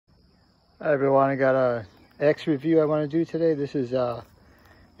Hi everyone, I got a axe review I want to do today. This is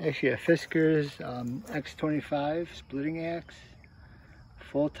actually a Fiskars X25 Splitting Axe,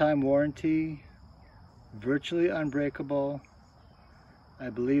 full-time warranty, virtually unbreakable.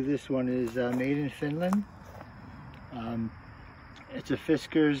 I believe this one is made in Finland. It's a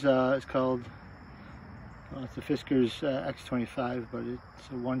Fiskars, it's a Fiskars X25, but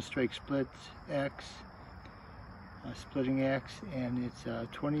it's a one-strike split axe. Splitting axe, and it's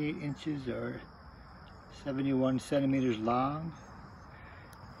 28 inches or 71 centimeters long.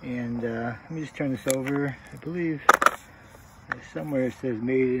 And let me just turn this over. I believe somewhere it says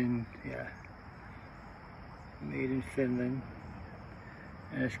made in Finland,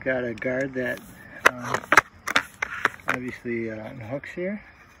 and it's got a guard that obviously hooks here.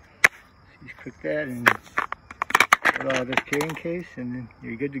 So you just click that and put all this carrying case, and then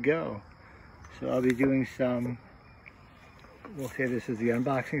you're good to go. So I'll be doing some, we'll say this is the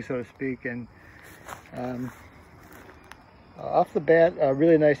unboxing, so to speak. And off the bat, a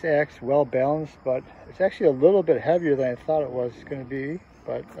really nice axe, well balanced, but it's actually a little bit heavier than I thought it was going to be.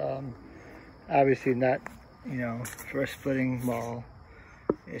 But obviously not, for a splitting maul,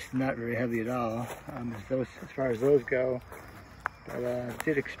 it's not very heavy at all, as far as those go. But I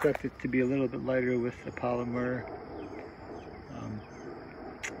did expect it to be a little bit lighter with the polymer,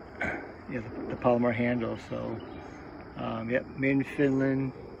 the polymer handle. So yep, made in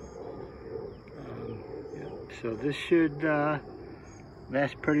Finland. So this should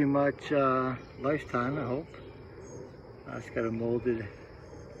last pretty much lifetime, I hope. It's got a molded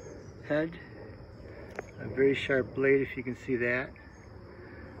head, a very sharp blade, if you can see that.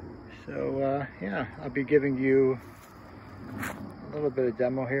 So yeah, I'll be giving you a little bit of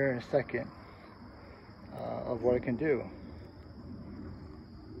demo here in a second of what it can do.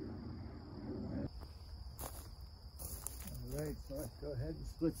 Alright, so let's go ahead and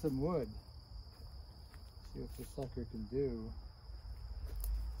split some wood. See what this sucker can do.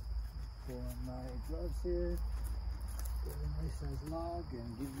 Pull on my gloves here, get a nice size log,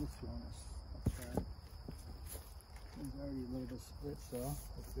 and give this one a try. It's already a little bit split, so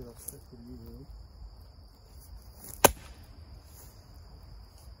hopefully it'll stick pretty easily.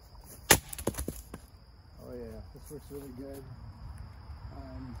 Oh yeah, this looks really good.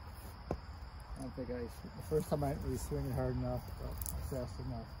 I don't think the first time I didn't really swing it hard enough, but fast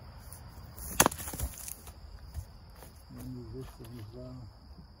enough. Move this thing as well,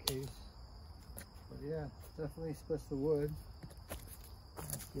 case. But yeah, definitely splits the wood.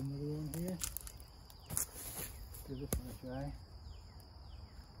 Let's get another one here. Give this one a try.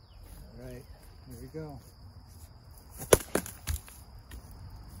 Alright, here we go.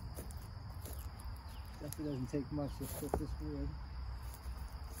 Definitely doesn't take much to split this wood.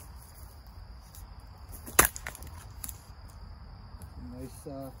 Nice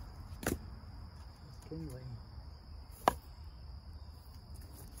kindling. Let's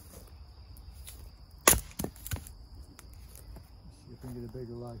see if we can get a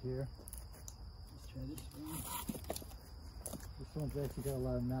bigger log here. Let's try this one. This one's actually got a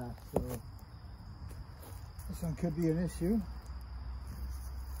lot of knots, so this one could be an issue.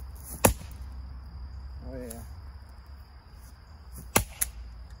 Oh yeah.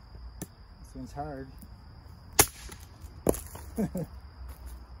 This one's hard.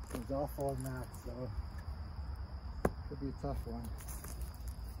 It's all full of knots, so could be a tough one.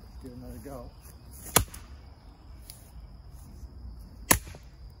 Let's give it another go.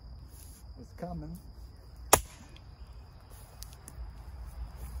 It's coming.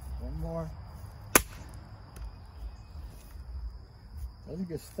 One more. Doesn't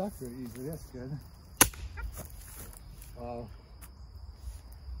get stuck very easily. That's good. Wow.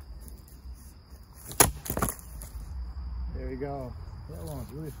 There we go. That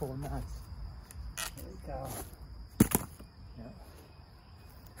one's really full of knots. There we go. Yeah.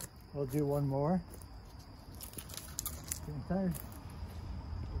 We'll do one more. Getting tired.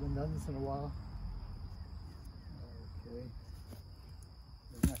 Haven't done this in a while. Okay.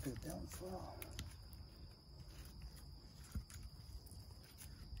 Let's knock it down slow.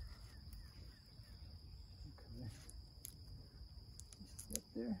 Okay. Step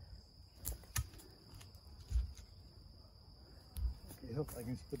there. I hope I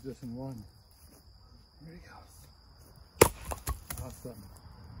can split this in one. Here we go. Awesome.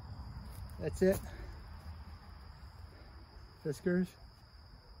 That's it. Fiskars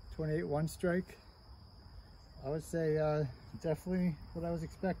 28 one strike. I would say definitely what I was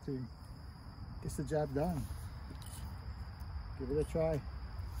expecting. Gets the job done. Give it a try.